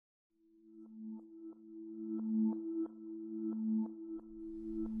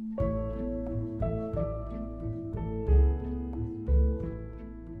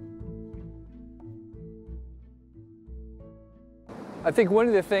I think one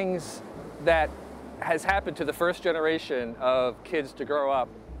of the things that has happened to the first generation of kids to grow up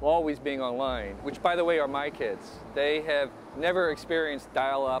always being online, which by the way are my kids. They have never experienced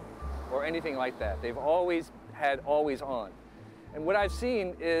dial-up or anything like that. They've always had always on. And what I've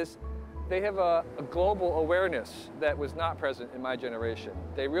seen is they have a global awareness that was not present in my generation.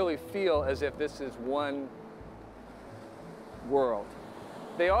 They really feel as if this is one world.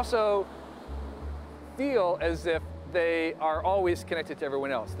 They also feel as if they are always connected to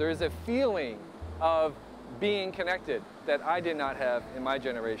everyone else. There is a feeling of being connected that I did not have in my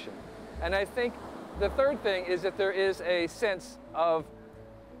generation. And I think the third thing is that there is a sense of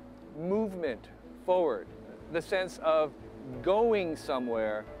movement forward, the sense of going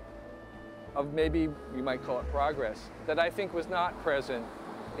somewhere, of maybe you might call it progress, that I think was not present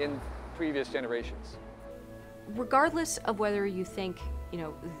in previous generations. Regardless of whether you think,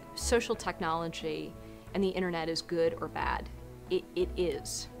 social technology and the internet is good or bad, it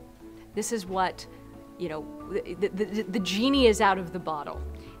is. This is what, the genie is out of the bottle.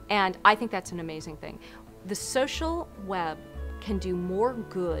 And I think that's an amazing thing. The social web can do more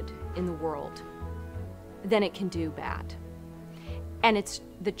good in the world than it can do bad. And it's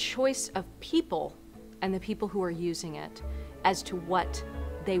the choice of people and the people who are using it as to what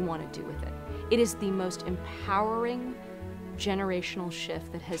they want to do with it. It is the most empowering generational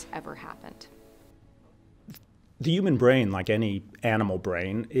shift that has ever happened. The human brain, like any animal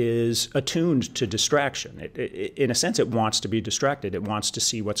brain, is attuned to distraction. In a sense, it wants to be distracted. It wants to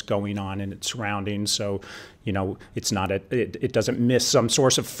see what's going on in its surroundings. So, it's not it doesn't miss some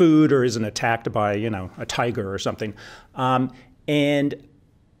source of food or isn't attacked by, a tiger or something. If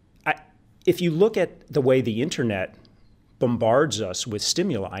you look at the way the internet bombards us with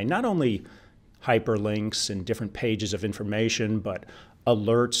stimuli, not only hyperlinks and different pages of information, but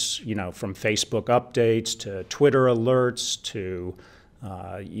alerts, from Facebook updates to Twitter alerts to,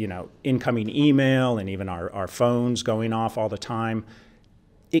 incoming email and even our phones going off all the time.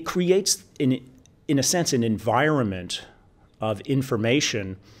 It creates, in a sense, an environment of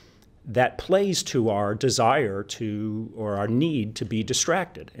information that plays to our desire to, or our need to be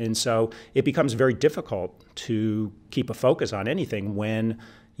distracted. And so it becomes very difficult to keep a focus on anything when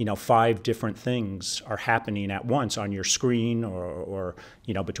 5 different things are happening at once on your screen or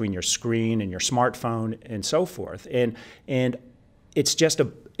between your screen and your smartphone and so forth. And it's just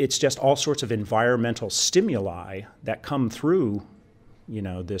all sorts of environmental stimuli that come through,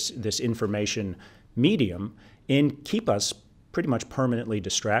 this information medium and keep us pretty much permanently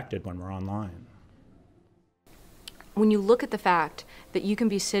distracted when we're online. When you look at the fact that you can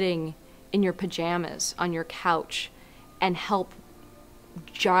be sitting in your pajamas on your couch and help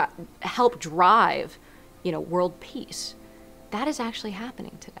drive, world peace, that is actually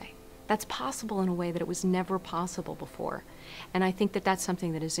happening today. That's possible in a way that it was never possible before. And I think that that's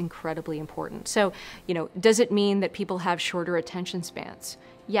something that is incredibly important. So, does it mean that people have shorter attention spans?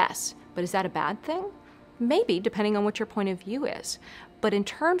 Yes, but is that a bad thing? Maybe, depending on what your point of view is. But in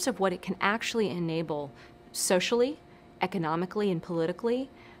terms of what it can actually enable socially, economically, and politically,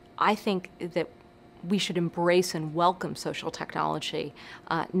 I think that we should embrace and welcome social technology,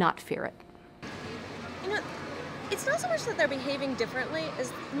 not fear it. It's not so much that they're behaving differently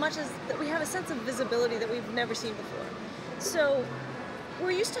as much as that we have a sense of visibility that we've never seen before. So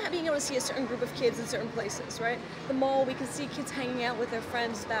we're used to being able to see a certain group of kids in certain places, right? The mall, we can see kids hanging out with their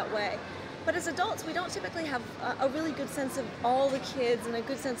friends that way. But as adults, we don't typically have a really good sense of all the kids and a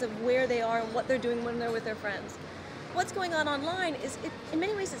good sense of where they are and what they're doing when they're with their friends. What's going on online is, in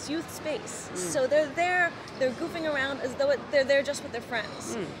many ways, it's youth space. So they're there, they're goofing around as though they're there just with their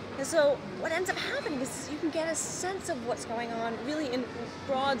friends. And so what ends up happening is you can get a sense of what's going on really in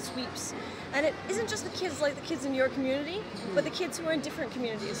broad sweeps. And it isn't just the kids like the kids in your community, but the kids who are in different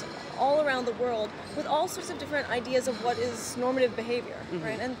communities all around the world with all sorts of different ideas of what is normative behavior,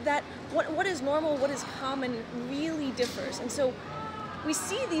 right? And that what is normal, what is common really differs. And so we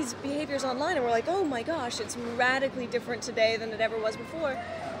see these behaviors online and we're like, oh my gosh, it's radically different today than it ever was before.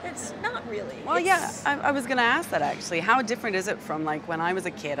 It's not really. Well, I was going to ask that actually. How different is it from like when I was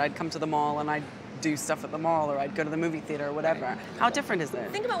a kid, I'd come to the mall and I'd do stuff at the mall or I'd go to the movie theater or whatever. Right. How different is it?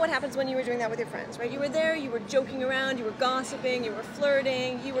 Think about what happens when you were doing that with your friends, right? You were there, you were joking around, you were gossiping, you were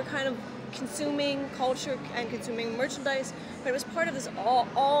flirting, you were kind of consuming culture and consuming merchandise, but it was part of this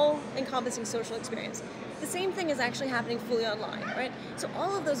all-encompassing social experience. The same thing is actually happening fully online, right? So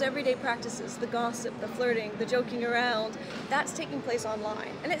all of those everyday practices, the gossip, the flirting, the joking around, that's taking place online.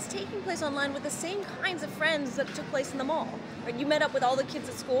 And it's taking place online with the same kinds of friends that took place in the mall, right? You met up with all the kids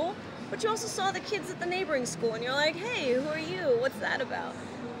at school, but you also saw the kids at the neighboring school, and you're like, hey, who are you? What's that about?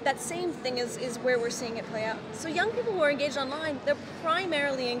 that same thing is where we're seeing it play out. So young people who are engaged online, they're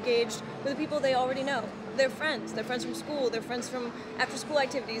primarily engaged with the people they already know. Their friends from school, their friends from after-school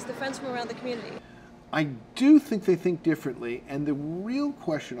activities, their friends from around the community. I do think they think differently, and the real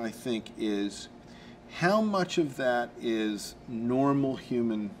question, I think, is how much of that is normal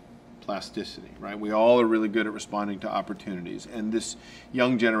human plasticity, right? We all are really good at responding to opportunities, and this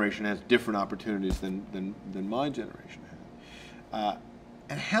young generation has different opportunities than my generation had.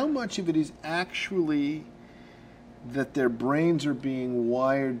 And how much of it is actually that their brains are being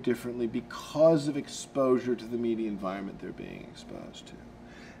wired differently because of exposure to the media environment they're being exposed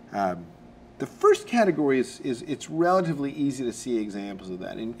to. The first category is it's relatively easy to see examples of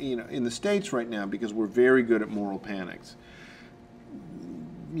that. In the States right now, because we're very good at moral panics,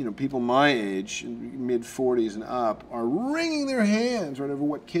 people my age, mid-40s and up, are wringing their hands right over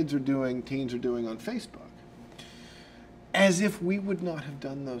what kids are doing, teens are doing on Facebook. As if we would not have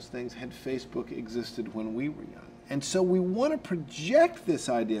done those things had Facebook existed when we were young. And so we want to project this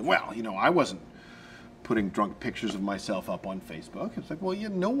idea, well, I wasn't putting drunk pictures of myself up on Facebook. It's like, well,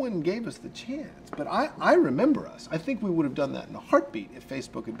 no one gave us the chance. But I remember us. I think we would have done that in a heartbeat if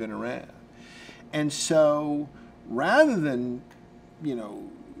Facebook had been around. And so rather than,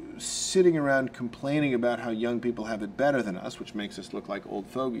 sitting around complaining about how young people have it better than us, which makes us look like old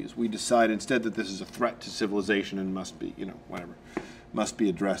fogies, we decide instead that this is a threat to civilization and must be, must be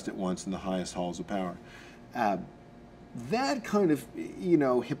addressed at once in the highest halls of power. That kind of,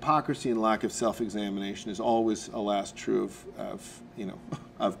 hypocrisy and lack of self-examination is always, alas, true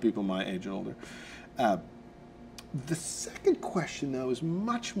of people my age and older. The second question, though, is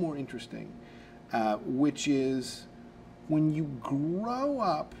much more interesting, which is when you grow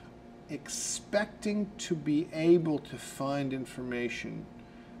up expecting to be able to find information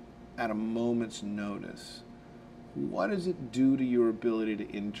at a moment's notice, what does it do to your ability to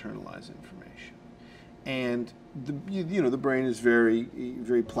internalize information? And the brain is very,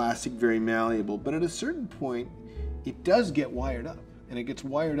 very plastic, very malleable, but at a certain point, it does get wired up, and it gets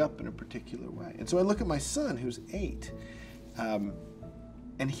wired up in a particular way. And so I look at my son, who's 8,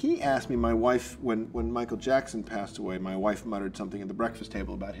 and he asked me, my wife, when Michael Jackson passed away, my wife muttered something at the breakfast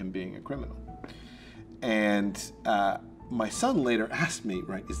table about him being a criminal. And my son later asked me,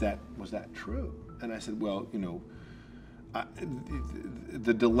 right, was that true? And I said, well,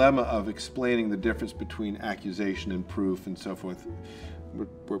 the dilemma of explaining the difference between accusation and proof and so forth,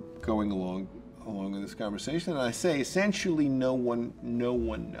 we're going along in this conversation, and I say essentially no one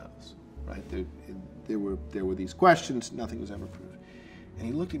knows, right? There were these questions, nothing was ever proved. And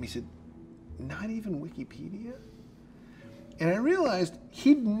he looked at me and said, not even Wikipedia? And I realized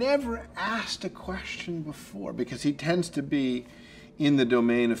he'd never asked a question before, because he tends to be in the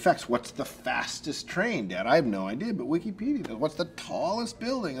domain of facts. What's the fastest train, Dad? I have no idea, but Wikipedia does. What's the tallest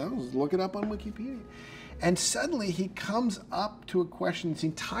building? I'll just look it up on Wikipedia. And suddenly he comes up to a question that's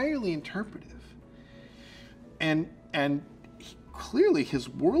entirely interpretive. And clearly his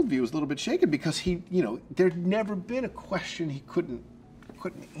worldview was a little bit shaken, because there'd never been a question he couldn't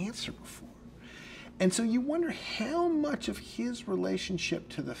answer before. And so you wonder how much of his relationship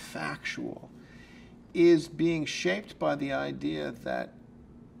to the factual is being shaped by the idea that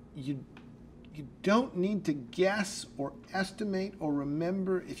you don't need to guess or estimate or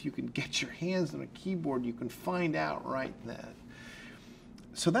remember. If you can get your hands on a keyboard, you can find out right then.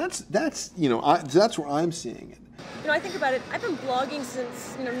 So that's where I'm seeing it. I think about it, I've been blogging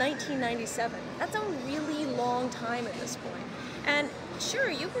since 1997. That's a really long time at this point. And sure,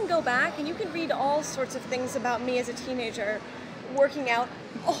 you can go back and you can read all sorts of things about me as a teenager, working out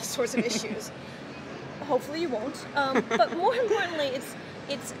all sorts of issues. Hopefully you won't. But more importantly,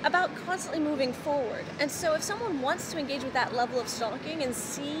 it's about constantly moving forward. And so if someone wants to engage with that level of stalking and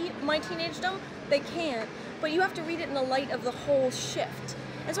see my teenagedom, they can. But you have to read it in the light of the whole shift.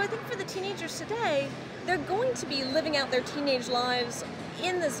 And so I think for the teenagers today, they're going to be living out their teenage lives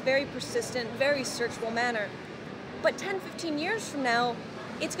in this very persistent, very searchable manner. But 10, 15 years from now,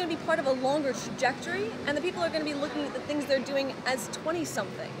 it's going to be part of a longer trajectory, and the people are going to be looking at the things they're doing as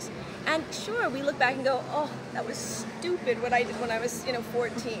 20-somethings. And sure, we look back and go, oh, that was stupid what I did when I was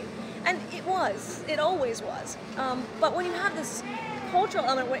 14. And it was. It always was. But when you have this cultural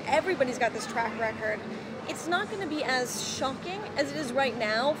element where everybody's got this track record, it's not going to be as shocking as it is right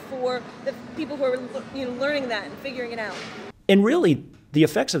now for the people who are learning that and figuring it out. And really, the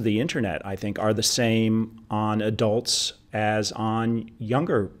effects of the internet, I think, are the same on adults as on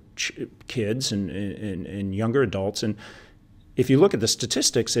younger kids and younger adults. And if you look at the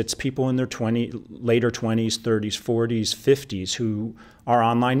statistics, it's people in their later 20s, 30s, 40s, 50s who are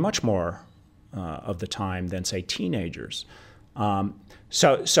online much more of the time than, say, teenagers.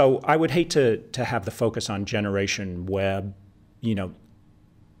 So I would hate to have the focus on Generation Web,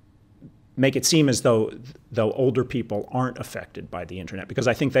 make it seem as though older people aren't affected by the internet, because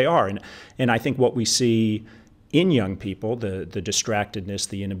I think they are. And I think what we see in young people, the distractedness,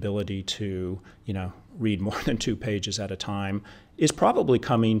 the inability to, read more than 2 pages at a time, is probably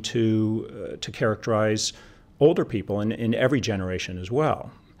coming to characterize older people in every generation as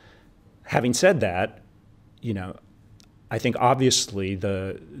well. Having said that, I think obviously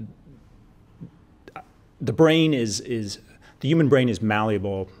the human brain is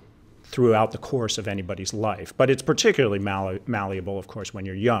malleable throughout the course of anybody's life, but it's particularly malleable, of course, when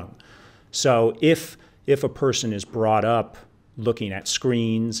you're young. So if a person is brought up looking at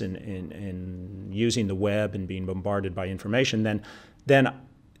screens and using the web and being bombarded by information, then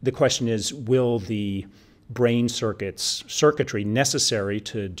the question is, will the brain circuitry necessary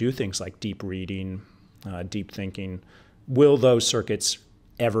to do things like deep reading, deep thinking, will those circuits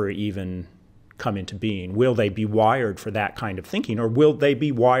ever even come into being? Will they be wired for that kind of thinking, or will they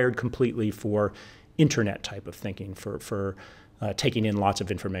be wired completely for internet type of thinking, for taking in lots of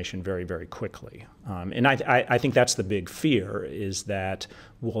information very, very quickly? And I think that's the big fear, is that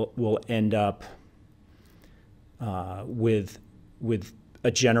we'll end up with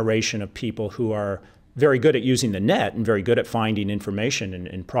a generation of people who are very good at using the net and very good at finding information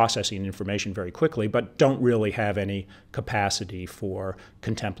and processing information very quickly, but don't really have any capacity for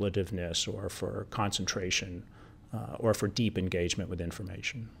contemplativeness or for concentration or for deep engagement with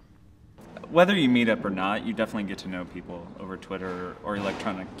information. Whether you meet up or not, you definitely get to know people over Twitter or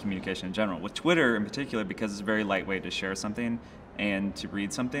electronic communication in general. With Twitter in particular, because it's a very lightweight to share something and to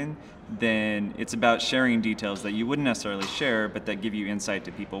read something, then it's about sharing details that you wouldn't necessarily share, but that give you insight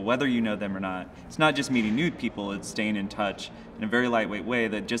to people, whether you know them or not. It's not just meeting new people, it's staying in touch in a very lightweight way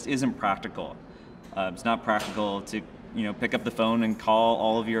that just isn't practical. It's not practical to pick up the phone and call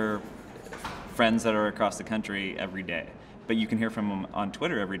all of your friends that are across the country every day. But you can hear from them on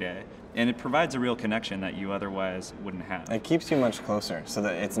Twitter every day, and it provides a real connection that you otherwise wouldn't have. It keeps you much closer, so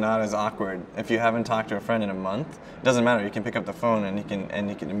that it's not as awkward. If you haven't talked to a friend in a month, it doesn't matter. You can pick up the phone and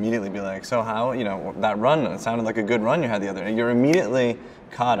you can immediately be like, "So how? That run? It sounded like a good run you had the other day." You're immediately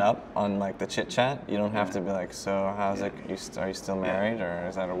caught up on like the chit chat. You don't have to be like, "So how's it? Are you still married, or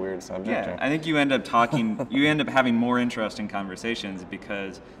is that a weird subject?" Yeah, I think you end up talking. You end up having more interesting conversations,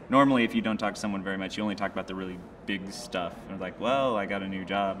 because normally if you don't talk to someone very much, you only talk about the really big stuff. And like, well, I got a new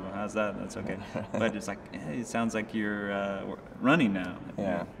job. Well, how's that? That's okay. But it's like, hey, it sounds like you're running now.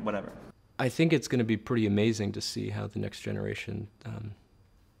 Yeah. Whatever. I think it's going to be pretty amazing to see how the next generation, I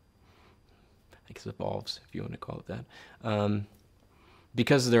guess, evolves, if you want to call it that,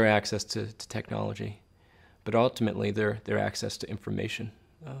 because of their access to technology, but ultimately their access to information.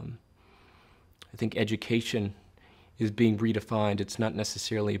 I think education is being redefined. It's not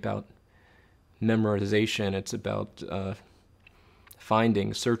necessarily about memorization. It's about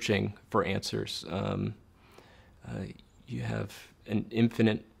searching for answers. You have an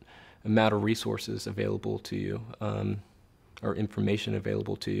infinite amount of resources available to you, or information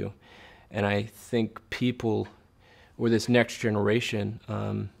available to you. And I think people, or this next generation,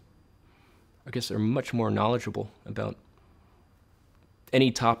 I guess, are much more knowledgeable about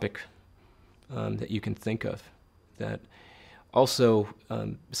any topic that you can think of. That also,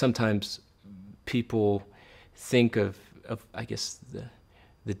 sometimes people think of I guess,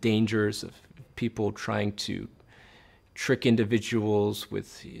 the dangers of people trying to trick individuals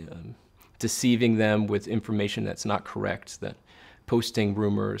with deceiving them with information that's not correct, that posting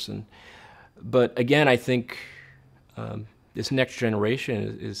rumors. But again, I think this next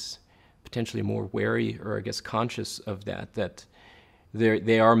generation is potentially more wary, or I guess conscious of that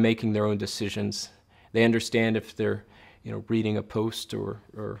they are making their own decisions. They understand if they're reading a post or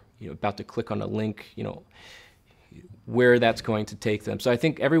about to click on a link, where that's going to take them. So I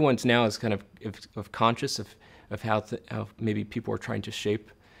think everyone's now is kind of conscious of how maybe people are trying to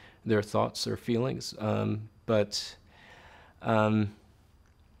shape their thoughts or feelings. But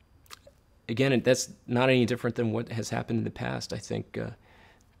again, that's not any different than what has happened in the past. I think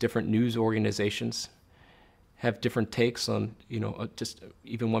different news organizations have different takes on just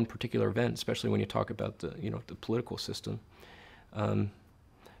even one particular event, especially when you talk about the political system.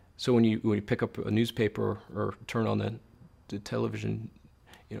 So when you pick up a newspaper or turn on the television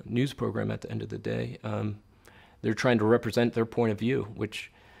news program at the end of the day, they're trying to represent their point of view,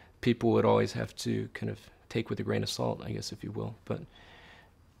 which people would always have to kind of take with a grain of salt, I guess, if you will. But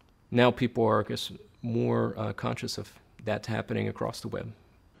now people are, I guess, more conscious of that happening across the web.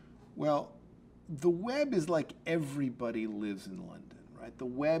 Well, the web is like everybody lives in London, right? The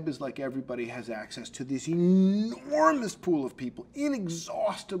web is like everybody has access to this enormous pool of people,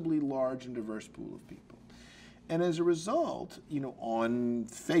 inexhaustibly large and diverse pool of people. And as a result, you know, on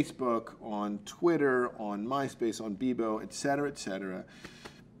Facebook, on Twitter, on MySpace, on Bebo, et cetera,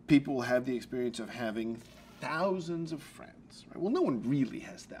 people have the experience of having thousands of friends, right? Well, no one really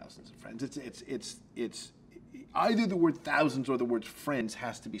has thousands of friends. It's either the word thousands or the word friends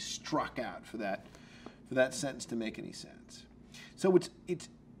has to be struck out for that sentence to make any sense. So it's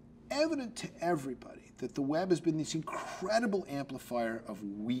evident to everybody that the web has been this incredible amplifier of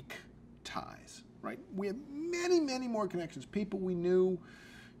weak ties, right? We have many, many more connections. People we knew,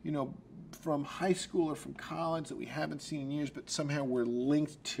 you know, from high school or from college that we haven't seen in years, but somehow we're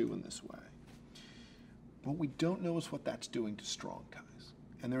linked to in this way. What we don't know is what that's doing to strong ties.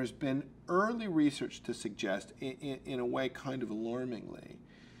 And there has been early research to suggest, in a way kind of alarmingly,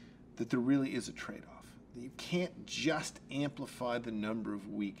 that there really is a trade-off. That you can't just amplify the number of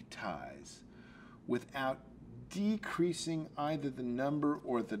weak ties without decreasing either the number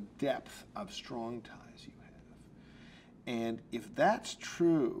or the depth of strong ties you have. And if that's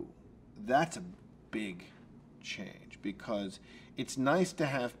true, that's a big change, because it's nice to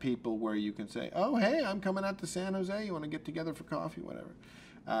have people where you can say, oh, hey, I'm coming out to San Jose, you want to get together for coffee, whatever.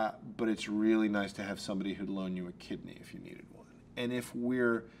 But it's really nice to have somebody who'd loan you a kidney if you needed one. And if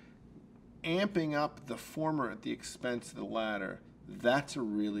we're amping up the former at the expense of the latter, that's a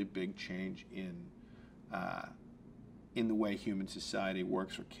really big change in the way human society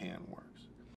works or can work.